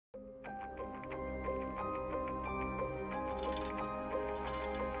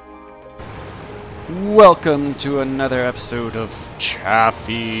Welcome to another episode of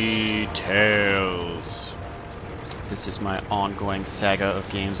Chaffee Tales. This is my ongoing saga of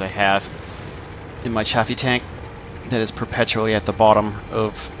games I have in my Chaffee tank that is perpetually at the bottom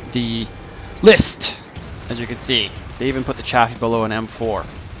of the list. As you can see, they even put the Chaffee below an M4.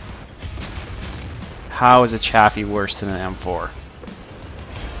 How is a Chaffee worse than an M4?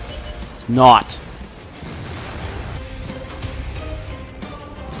 It's not.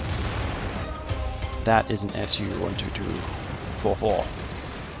 That is an SU-122-44.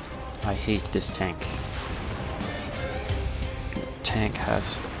 I hate this tank. The tank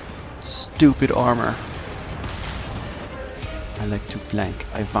has stupid armor. I like to flank.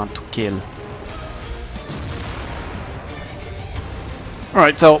 I want to kill.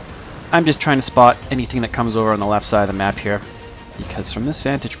 Alright, so I'm just trying to spot anything that comes over on the left side of the map here, because from this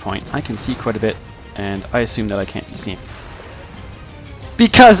vantage point I can see quite a bit, and I assume that I can't be seen.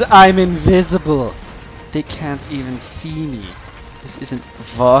 Because I'm invisible! They can't even see me. This isn't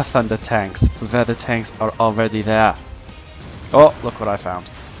War Thunder tanks, where the tanks are already there. Oh, look what I found.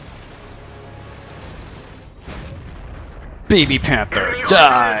 Baby Panther,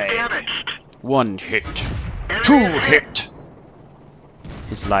 die! 1 hit. 2 hit!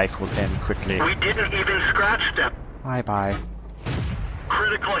 Its life will end quickly. We didn't even scratch them. Bye-bye.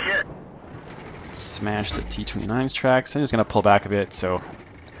 Critical hit. Smash the T-29's tracks. I'm just gonna pull back a bit so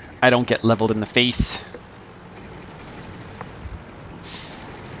I don't get leveled in the face.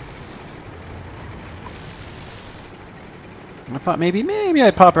 I thought maybe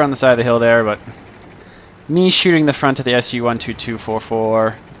I'd pop around the side of the hill there, but me shooting the front of the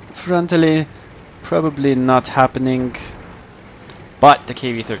SU-122-44 frontally, probably not happening. But the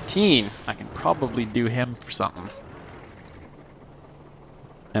KV-13, I can probably do him for something.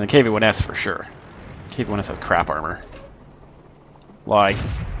 And the KV-1S for sure. KV-1S has crap armor. Like,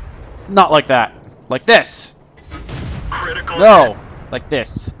 not like that. Like this. Critical No, like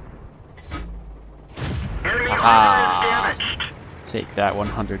this. Enemy Aha. armor is damaged. Take that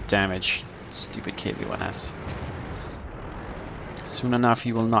 100 damage, stupid KV-1S. Soon enough,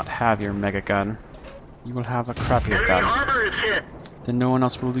 you will not have your mega gun. You will have a crappier Enemy gun. armor is hit. Then no one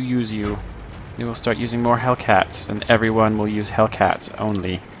else will use you. They will start using more Hellcats, and everyone will use Hellcats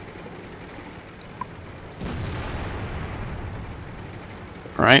only.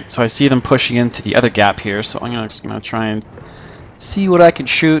 Alright, so I see them pushing into the other gap here, so I'm just gonna try and see what I can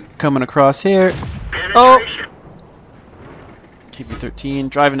shoot coming across here. Oh! KV-13,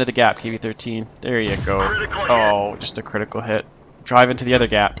 drive into the gap, KV-13. There you go. Oh, just a critical hit. Drive into the other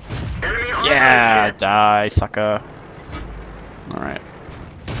gap. Yeah, die, sucker. Alright.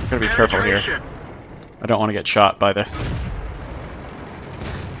 Gotta be careful here. I don't want to get shot by the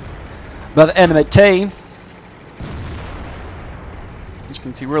enemy team. As you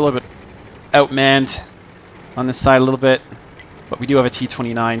can see, we're a little bit outmanned on this side a little bit, but we do have a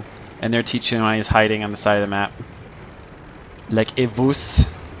T-29, and their T-29 is hiding on the side of the map. Like a wuss.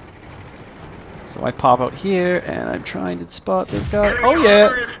 So I pop out here, and I'm trying to spot this guy. Oh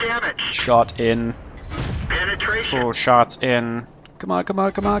yeah! Shot in. 4 shots in. Come on, come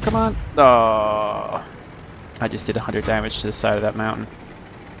on, come on, come on. Oh, I just did 100 damage to the side of that mountain.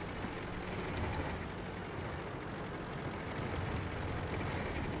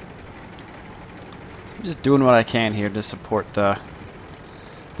 So I'm just doing what I can here to support the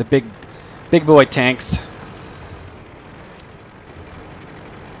big boy tanks.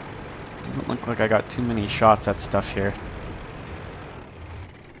 Doesn't look like I got too many shots at stuff here.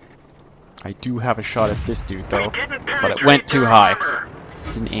 I do have a shot at this dude though, but it went too high.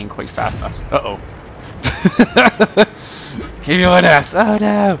 Didn't aim quite fast enough. Uh-oh. KV-1S! Oh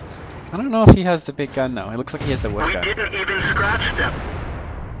no! I don't know if he has the big gun though. It looks like he has the wuss gun. We didn't even scratch them.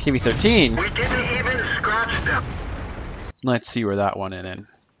 KV-13! We didn't even scratch them. Let's see where that one went in.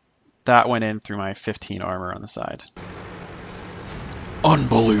 That went in through my 15 armor on the side.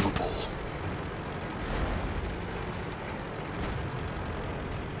 Unbelievable.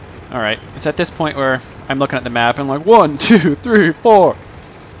 Alright, it's at this point where I'm looking at the map and I'm like, 1, 2, 3, 4.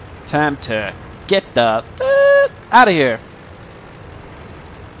 Time to get the out of here.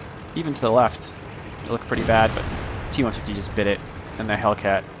 Even to the left, it looked pretty bad, but T-150 just bit it, and the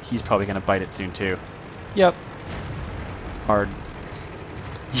Hellcat, he's probably gonna bite it soon too. Yep. Our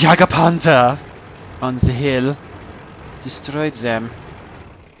Jägerpanzer on the hill destroyed them.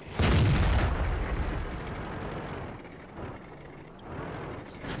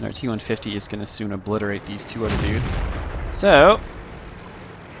 Our T-150 is going to soon obliterate these 2 other dudes. So,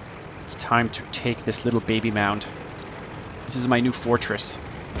 it's time to take this little baby mound. This is my new fortress.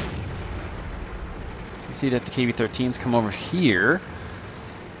 So you see that the KV-13s come over here.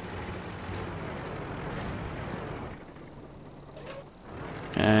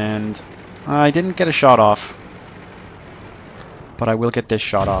 And I didn't get a shot off. But I will get this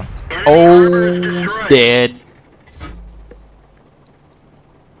shot off. Enemy armor is destroyed. Dead.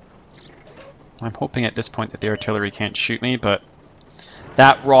 I'm hoping at this point that the artillery can't shoot me, but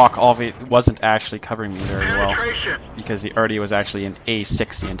that rock wasn't actually covering me very well. Penetration. Because the arty was actually in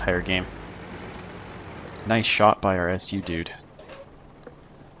A6 the entire game. Nice shot by our SU dude.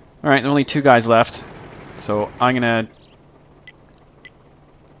 Alright, there are only 2 guys left. So I'm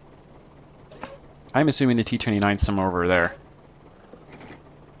assuming the T-29 is somewhere over there.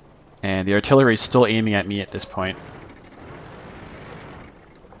 And the artillery is still aiming at me at this point.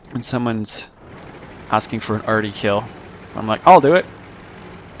 And someone's asking for an arty kill. So I'm like, I'll do it.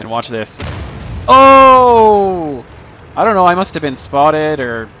 And watch this. Oh! I don't know, I must have been spotted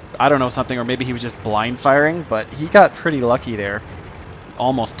or I don't know something, or maybe he was just blind firing, but he got pretty lucky there.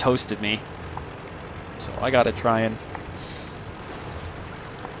 Almost toasted me. So I gotta try and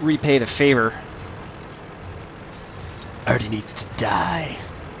repay the favor. Arty needs to die.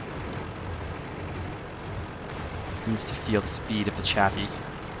 Needs to feel the speed of the Chaffee.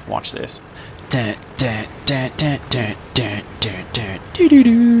 Watch this. Dun, dun, dun, dun, dun, dun, dun, dun, doo doo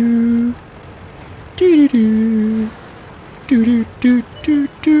doo. Doo doo doo. Doo doo doo doo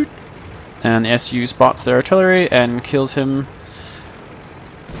doo. And the SU spots the artillery and kills him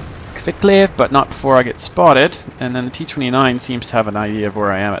quickly, but not before I get spotted. And then the T-29 seems to have an idea of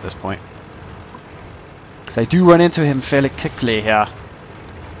where I am at this point. Because I do run into him fairly quickly here.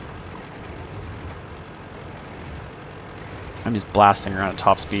 I'm just blasting around at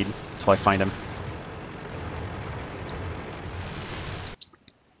top speed until I find him.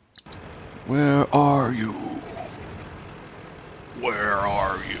 Where are you? Where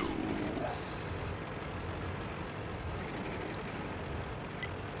are you?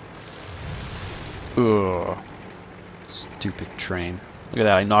 Ugh. Stupid train. Look at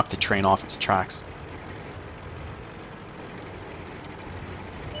that, I knocked the train off its tracks.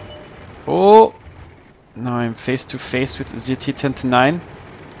 Oh! Now I'm face to face with the T-29.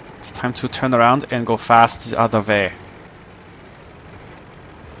 It's time to turn around and go fast the other way.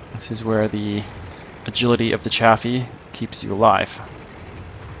 This is where the agility of the Chaffee keeps you alive.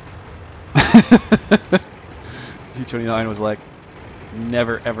 T-29 was like,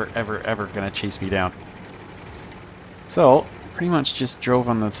 never, ever, ever, ever gonna chase me down. So, pretty much just drove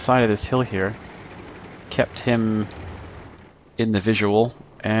on the side of this hill here, kept him in the visual,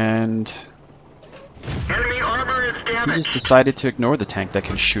 and Enemy armor is he damaged. just decided to ignore the tank that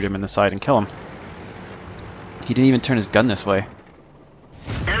can shoot him in the side and kill him. He didn't even turn his gun this way.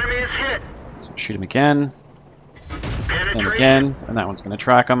 Enemy is hit. So shoot him again, and Penetration. again, and that one's gonna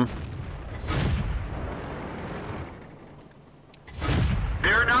track him.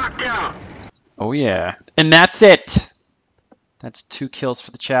 They're knocked out. Oh yeah, and that's it! That's 2 kills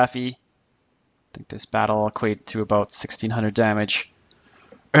for the Chaffee. I think this battle equated to about 1600 damage.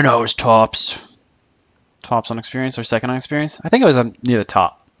 And I was tops. Tops on experience or second on experience? I think it was near the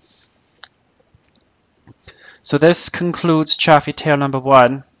top. So this concludes Chaffee Tale number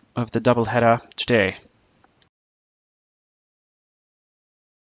 1 of the double header today.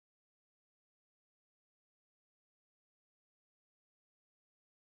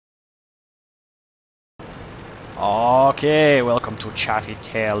 Okay, welcome to Chaffee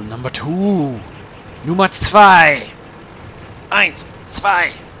Tale number 2. Nummer 2. 1,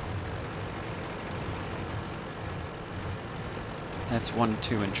 2. That's 1,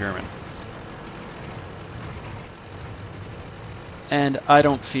 2 in German. And I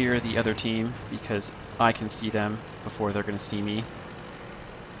don't fear the other team because I can see them before they're going to see me.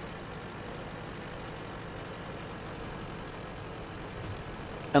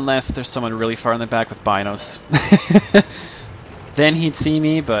 Unless there's someone really far in the back with binos. Then he'd see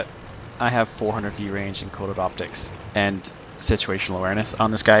me, but I have 400 view range and coded optics and situational awareness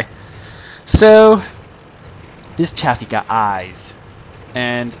on this guy. So this Chaffee got eyes.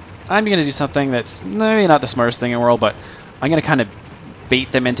 And I'm going to do something that's maybe not the smartest thing in the world, but I'm going to kind of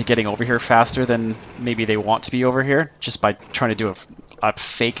bait them into getting over here faster than maybe they want to be over here, just by trying to do a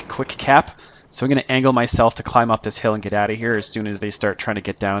fake quick cap. So I'm going to angle myself to climb up this hill and get out of here as soon as they start trying to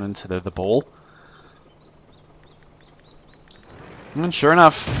get down into the bowl. And sure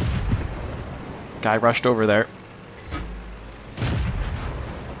enough, guy rushed over there.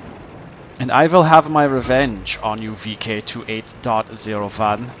 And I will have my revenge on you,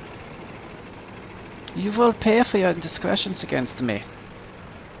 VK28.01. You will pay for your indiscretions against me.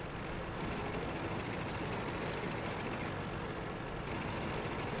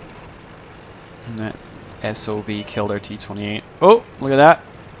 And that SOB killed our T-28. Oh, look at that.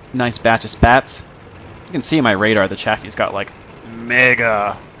 Nice batch of spats. You can see in my radar the Chaffee's got like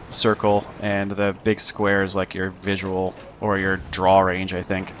mega circle, and the big square is like your visual or your draw range, I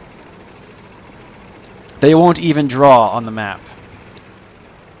think. They won't even draw on the map.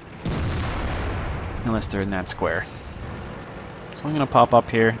 Unless they're in that square. So I'm going to pop up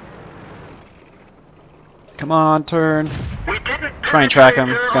here. Come on, turn. Try and track him.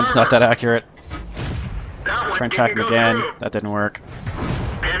 Gun's not that accurate. Try and track him again. That didn't work.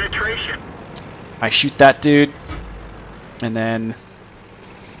 Penetration. I shoot that dude. And then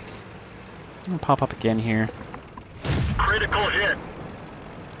I'm going to pop up again here. Critical hit.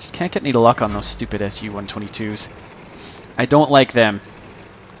 Just can't get any luck on those stupid SU-122s. I don't like them.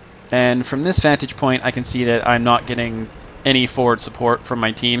 And from this vantage point, I can see that I'm not getting any forward support from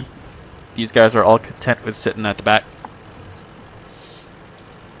my team. These guys are all content with sitting at the back.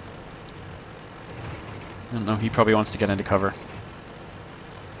 I don't know, he probably wants to get into cover.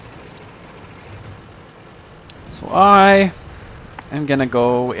 So I am going to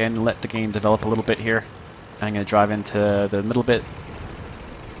go and let the game develop a little bit here. I'm going to drive into the middle bit.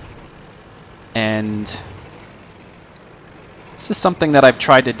 And this is something that I've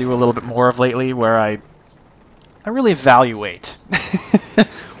tried to do a little bit more of lately, where I really evaluate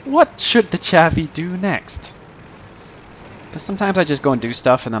what should the Chaffee do next. Because sometimes I just go and do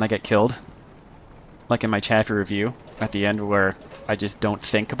stuff and then I get killed. Like in my Chaffee review at the end, where I just don't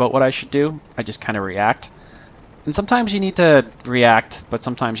think about what I should do. I just kind of react. And sometimes you need to react, but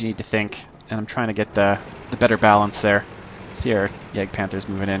sometimes you need to think. And I'm trying to get the better balance there. See our Yeg Panthers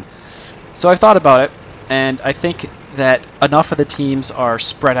moving in. So I've thought about it, and I think that enough of the teams are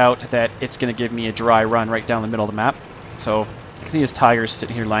spread out that it's going to give me a dry run right down the middle of the map. So you can see his Tigers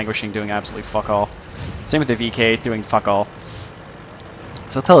sitting here languishing, doing absolutely fuck all. Same with the VK, doing fuck all.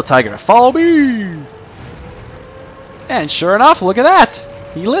 So tell the Tiger to follow me! And sure enough, look at that!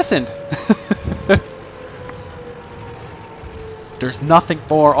 He listened! There's nothing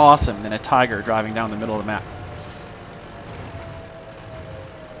more awesome than a Tiger driving down the middle of the map.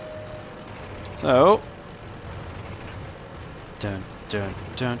 So, dun dun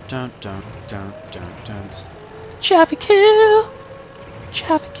dun dun dun dun dun dun. Chaffee kill,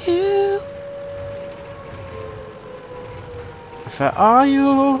 Chaffee kill. Where are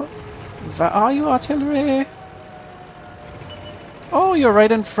you? Where are you, artillery? Oh, you're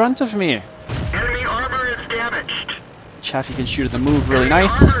right in front of me. Enemy armor is damaged. Chaffee can shoot at the move really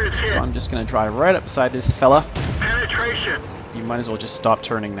nice. So I'm just gonna drive right up beside this fella. Penetration. You might as well just stop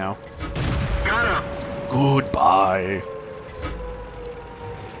turning now. Got him. Goodbye.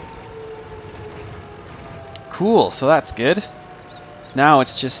 Cool, so that's good. Now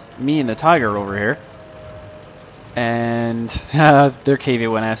it's just me and the Tiger over here. And their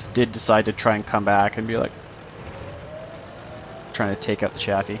KV-1S did decide to try and come back and be like, trying to take out the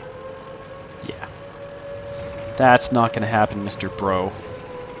Chaffee. Yeah. That's not going to happen, Mr. Bro.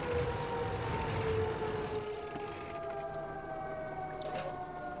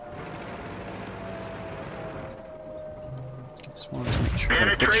 Just wanted to make sure I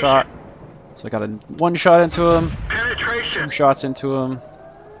got a good shot. So I got one shot into him. Penetration. 2 shots into him.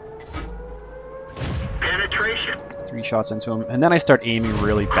 Penetration. 3 shots into him. And then I start aiming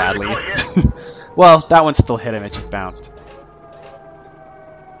really badly. Well, that one still hit him, it just bounced.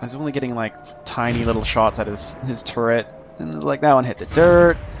 I was only getting like tiny little shots at his turret. And it was like, that one hit the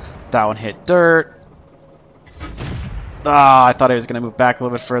dirt. That one hit dirt. Ah, I thought I was going to move back a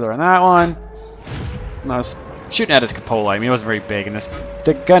little bit further on that one. And I was shooting at his cupola. I mean, it wasn't very big, and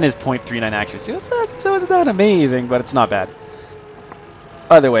the gun is .39 accuracy. So it's not amazing, but it's not bad.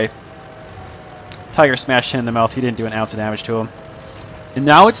 Either way, Tiger smashed him in the mouth. He didn't do an ounce of damage to him. And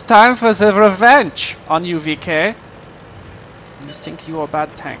now it's time for the revenge on you, VK. You think you are a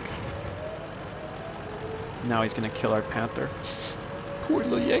bad tank. Now he's gonna kill our Panther. Poor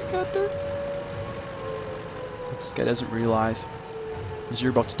little Yeg Panther. What this guy doesn't realize is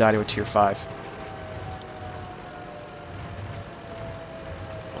you're about to die to a tier 5.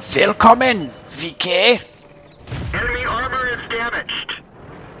 Willkommen, VK! Enemy armor is damaged.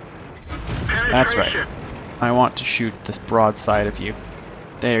 That's right. I want to shoot this broadside of you.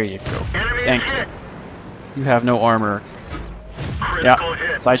 There you go. Enemy Thank is you. hit. You have no armor. Critical Yeah.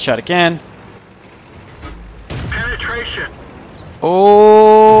 hit. Light shot again. Penetration.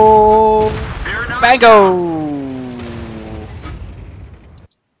 Oh! They're not Bango!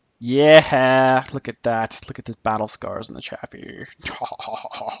 Yeah, look at that. Look at the battle scars on the Chaffee.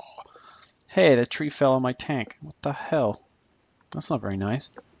 Hey, the tree fell on my tank. What the hell? That's not very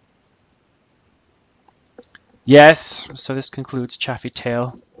nice. Yes, so this concludes Chaffee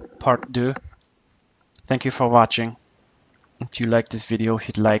Tale Part 2. Thank you for watching. If you like this video,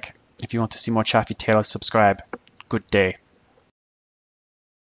 hit like. If you want to see more Chaffee Tales, subscribe. Good day.